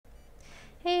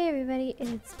everybody,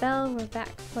 it's Belle. We're back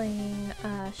playing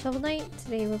Shovel Knight.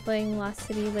 Today we're playing Lost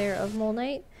City Lair of Mole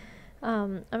Knight.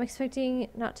 I'm expecting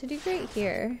not to do great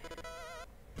here.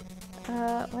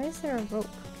 Why is there a rope?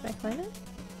 Can I climb it?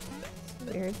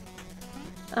 It's weird.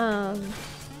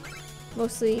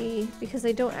 Mostly because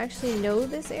I don't actually know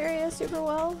this area super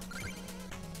well.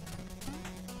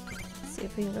 Let's see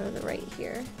if we can go to the right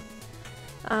here.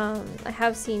 I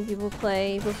have seen people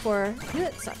play before.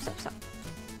 Stop.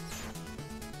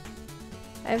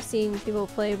 I've seen people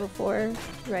play before,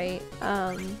 right?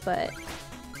 But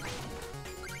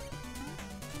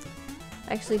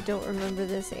I actually don't remember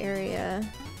this area.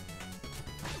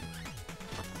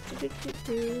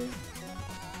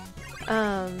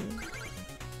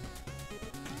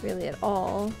 Really at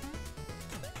all.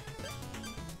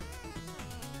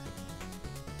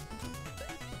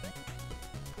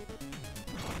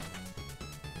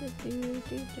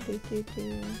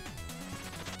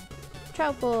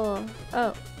 Trouble.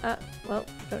 Oh, well,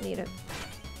 don't need it.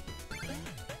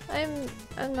 I'm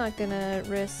not gonna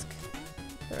risk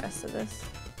the rest of this.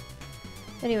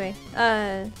 Anyway,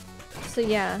 so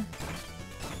yeah.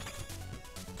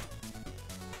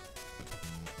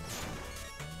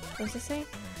 What's this saying?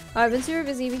 Oh, I've been super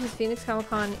busy because Phoenix Comic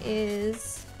Con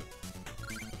is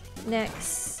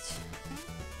next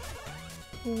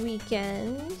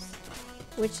weekend,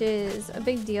 which is a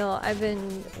big deal. I've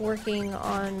been working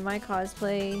on my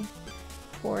cosplay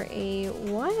for a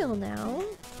while now.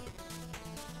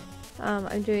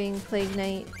 I'm doing Plague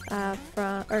Knight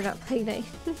or not Plague Knight,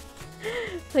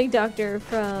 Plague Doctor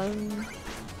from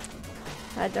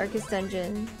Darkest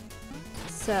Dungeon.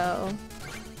 So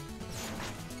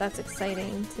that's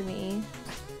exciting to me.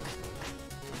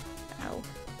 Ow.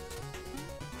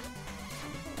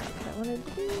 That's what I wanted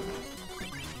to do.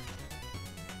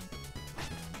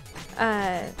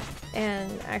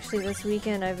 And actually this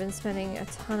weekend I've been spending a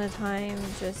ton of time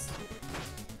just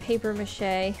paper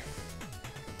mache.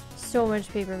 So much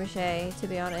paper mache, to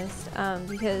be honest,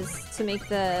 because to make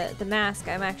the mask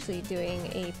I'm actually doing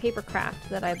a paper craft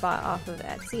that I bought off of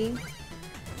Etsy,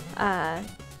 and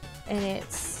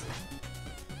it's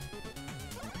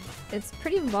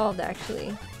pretty involved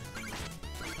actually.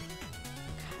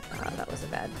 Oh, that was a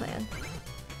bad plan.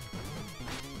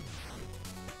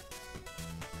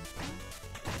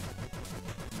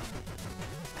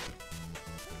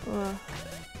 Ugh.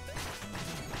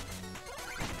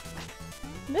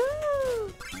 No!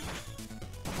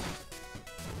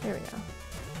 There we go.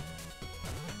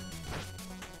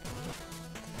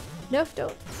 No,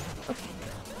 don't. Okay.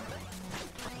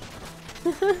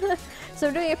 So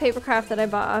I'm doing a paper craft that I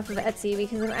bought off of Etsy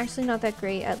because I'm actually not that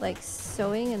great at like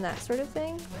sewing and that sort of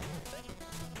thing.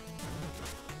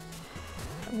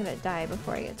 I'm gonna die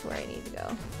before I get to where I need to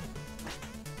go.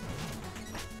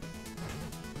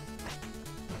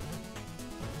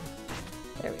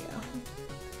 There we go.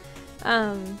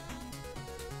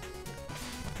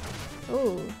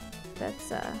 Ooh, that's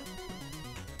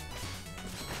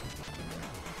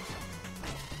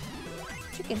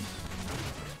chicken.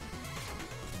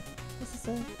 This is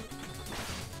a...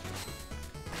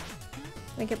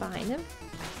 Can I get behind him?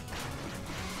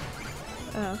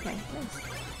 Oh, okay, nice.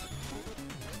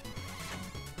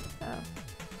 Oh.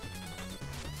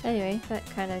 Anyway, that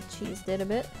kind of cheesed it a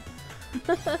bit.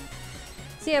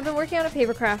 See, I've been working on a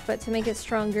paper craft, but to make it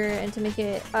stronger and to make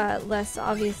it less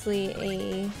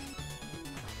obviously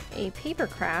a paper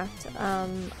craft,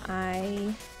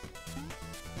 I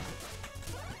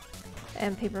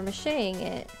am paper macheing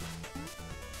it.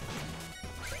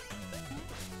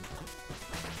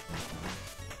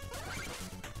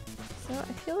 So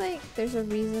I feel like there's a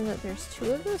reason that there's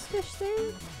two of those fish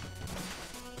there.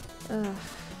 Ugh.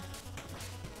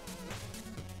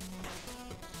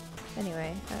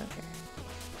 Anyway, I don't care.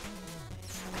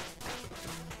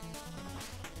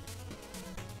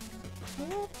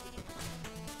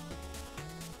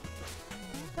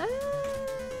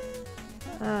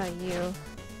 Ah, you.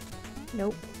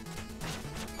 Nope.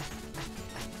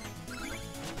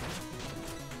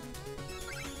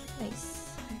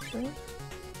 Nice, actually.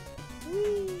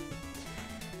 Whee!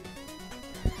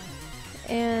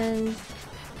 And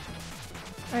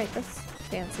alright, that's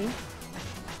fancy.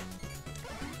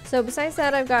 So besides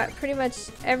that, I've got pretty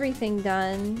much everything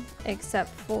done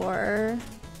except for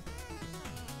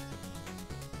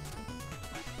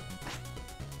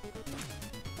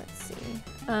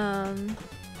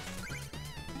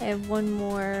I have one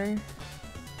more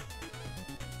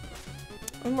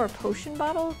potion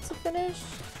bottle to finish.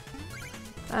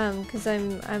 Because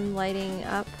I'm lighting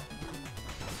up.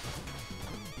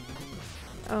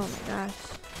 Oh my gosh.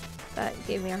 That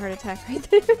gave me a heart attack right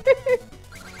there.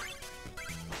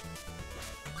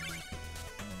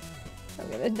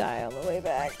 gonna die on the way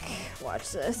back.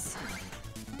 Watch this.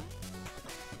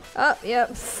 Oh,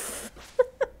 yep.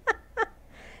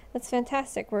 That's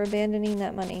fantastic. We're abandoning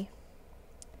that money.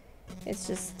 It's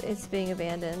just, it's being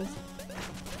abandoned.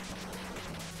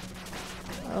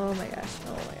 Oh my gosh.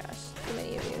 Oh my gosh. Too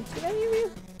many of you. Too many of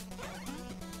you.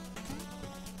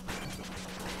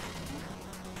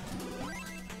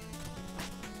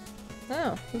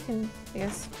 Oh, you can, I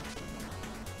guess,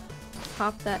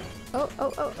 pop that. Oh,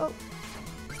 oh, oh, oh.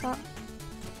 Stop.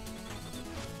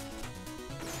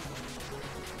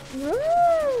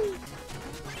 Woo!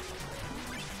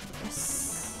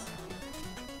 Yes.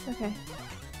 Okay.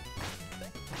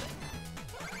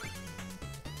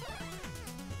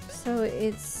 So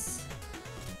it's...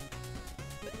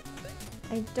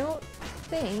 I don't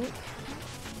think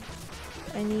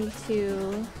I need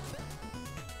to...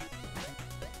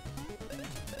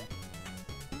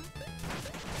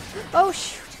 Oh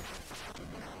shoot!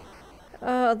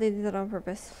 Oh, they did that on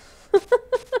purpose.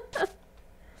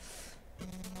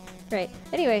 Right.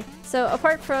 Anyway, so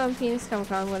apart from Phoenix Comic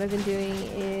Con, what I've been doing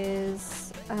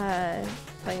is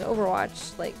playing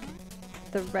Overwatch like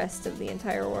the rest of the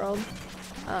entire world.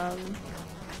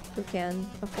 Who can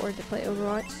afford to play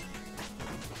Overwatch?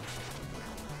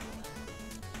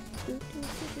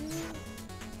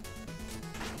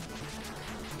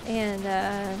 And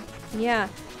yeah.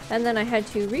 And then I had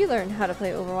to relearn how to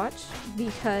play Overwatch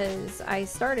because I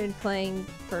started playing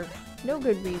for no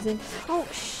good reason. Oh,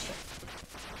 shit.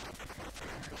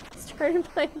 Started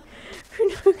playing for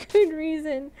no good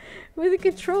reason with a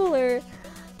controller.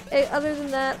 Other than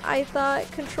that, I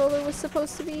thought controller was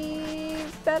supposed to be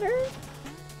better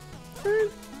for,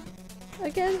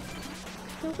 again,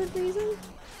 no good reason.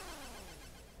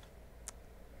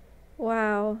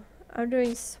 Wow. I'm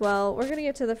doing swell. We're gonna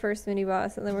get to the first mini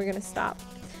boss and then we're gonna stop.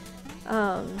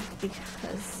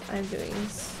 Because I'm doing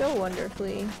so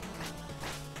wonderfully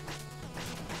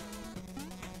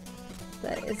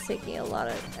that it's taking a lot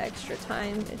of extra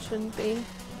time. It shouldn't be.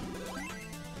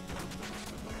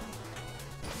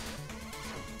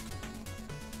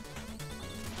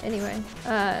 Anyway,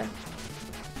 yeah,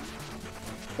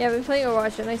 I've been playing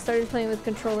Overwatch and I started playing with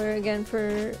controller again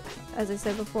for, as I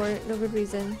said before, no good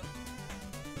reason.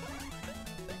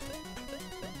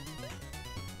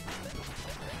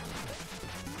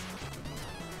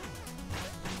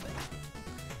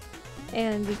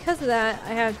 And because of that, I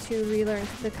have to relearn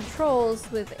the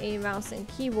controls with a mouse and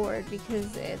keyboard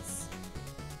because it's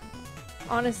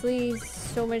honestly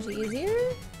so much easier.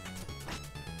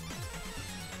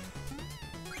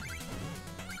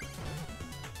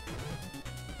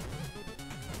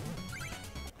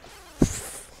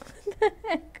 What the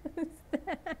heck was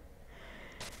that?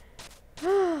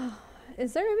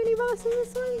 Is there a mini boss in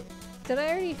this one? Did I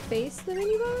already face the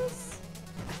mini boss?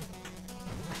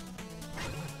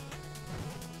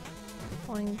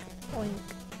 Oink, oink,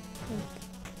 oink.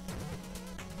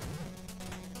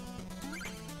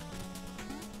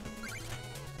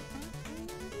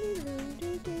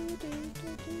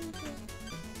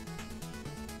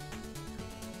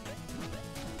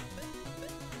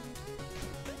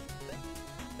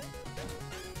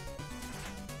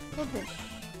 Rubbish.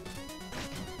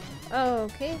 Oh,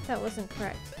 okay, that wasn't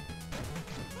correct.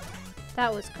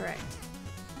 That was correct.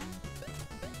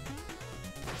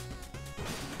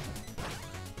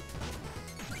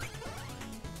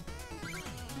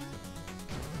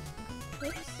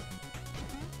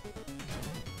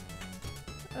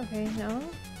 Okay, no.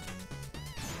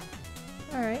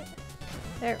 Alright.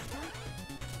 There.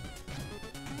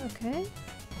 Okay.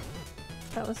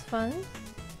 That was fun.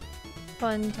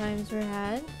 Fun times were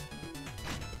had.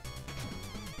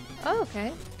 Oh,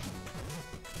 okay.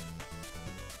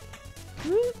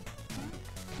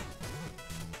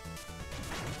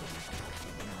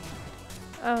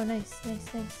 Oh, nice,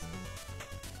 nice, nice.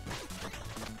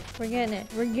 We're getting it.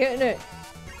 We're getting it.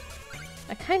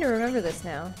 I kind of remember this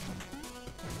now.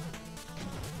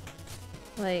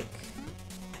 Like...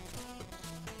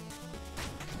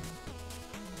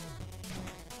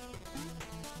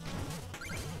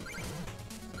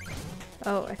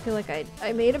 Oh, I feel like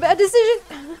I made a bad decision!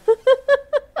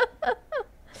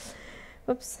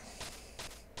 Whoops.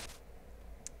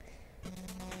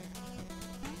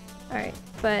 Alright,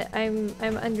 but I'm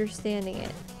understanding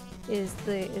it is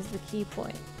the key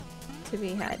point to be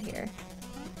had here.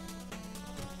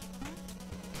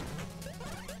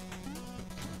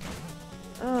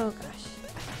 Oh gosh.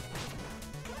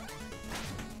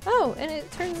 Oh, and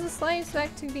it turns the slimes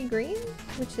back to be green,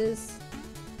 which is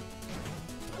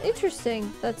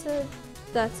interesting. That's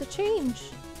a change.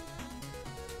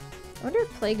 I wonder if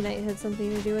Plague Knight had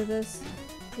something to do with this,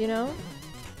 you know?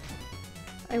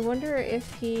 I wonder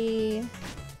if he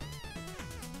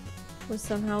was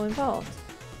somehow involved.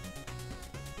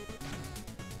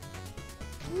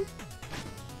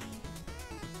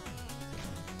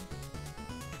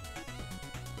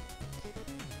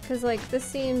 Because, like, this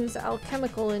seems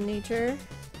alchemical in nature.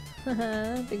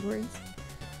 Big words.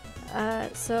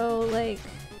 So, like,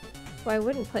 why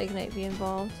wouldn't Plague Knight be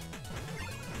involved?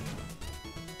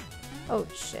 Oh,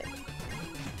 shit.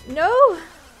 No!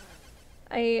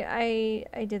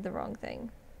 I did the wrong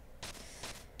thing.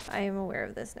 I am aware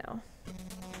of this now.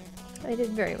 I did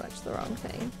very much the wrong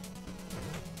thing.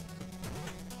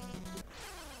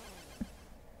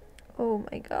 Oh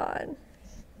my god.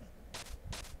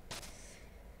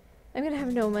 I'm gonna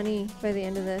have no money by the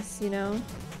end of this, you know?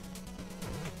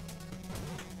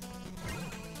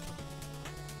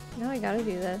 Now I gotta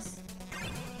do this.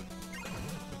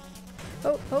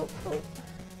 Oh, oh, oh.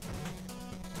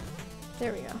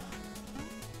 There we go.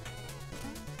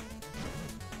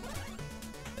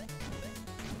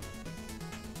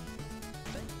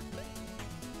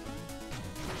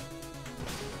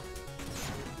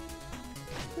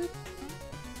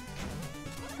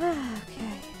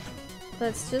 Okay.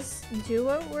 Let's just do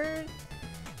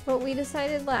what we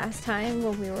decided last time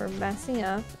when we were messing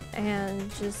up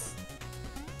and just,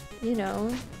 you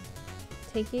know,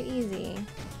 take it easy.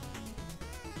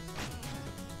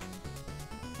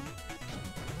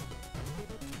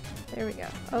 There we go.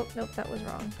 Oh, nope, that was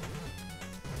wrong.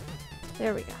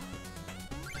 There we go.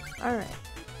 Alright.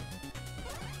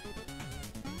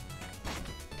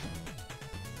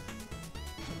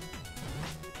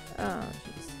 Oh,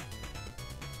 jeez.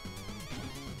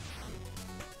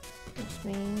 Which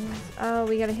means... Oh,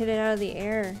 we gotta hit it out of the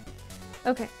air.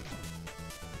 Okay.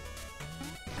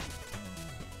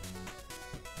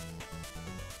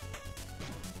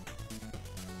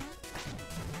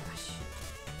 Gosh.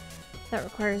 That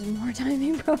requires more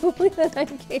timing probably than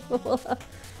I'm capable of.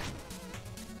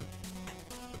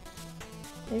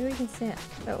 Maybe we can stand...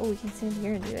 Oh, we can stand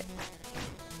here and do it.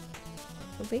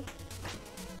 Could we?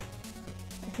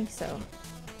 I think so.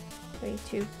 3,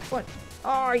 2, 1.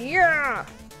 Oh, yeah!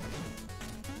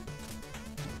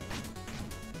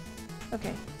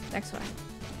 Okay, next one.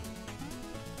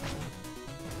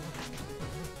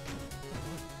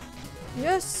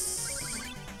 Yes!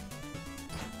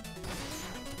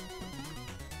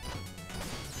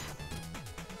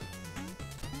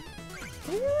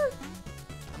 Yeah.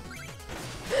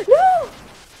 No!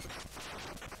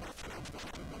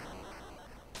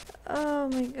 Oh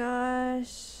my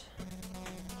gosh.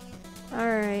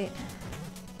 Alright.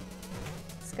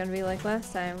 It's gonna be like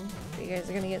last time. You guys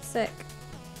are gonna get sick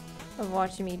of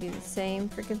watching me do the same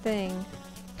freaking thing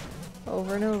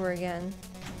over and over again.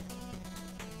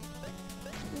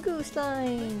 Goose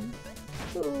line!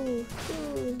 Ooh, ooh,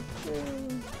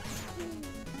 ooh.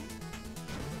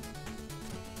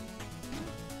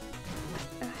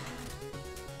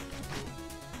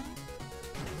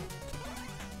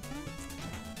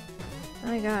 Oh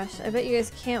my gosh, I bet you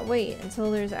guys can't wait until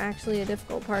there's actually a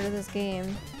difficult part of this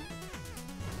game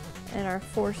and are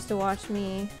forced to watch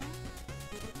me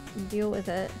deal with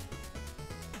it.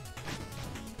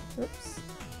 Oops.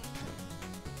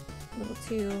 A little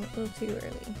too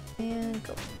early. And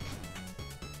go.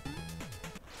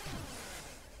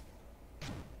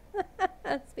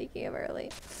 Speaking of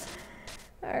early.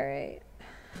 Alright.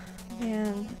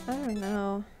 Man, I don't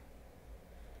know.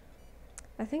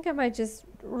 I think I might just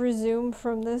resume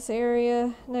from this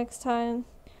area next time.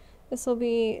 This will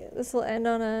end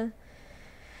on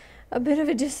a bit of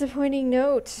a disappointing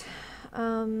note.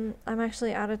 I'm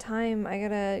actually out of time. I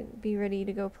gotta be ready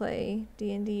to go play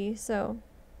D&D, so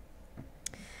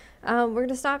we're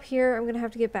gonna stop here. I'm gonna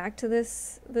have to get back to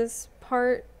this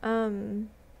part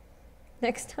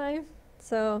next time.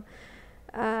 So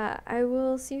I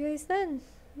will see you guys then.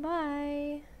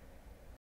 Bye.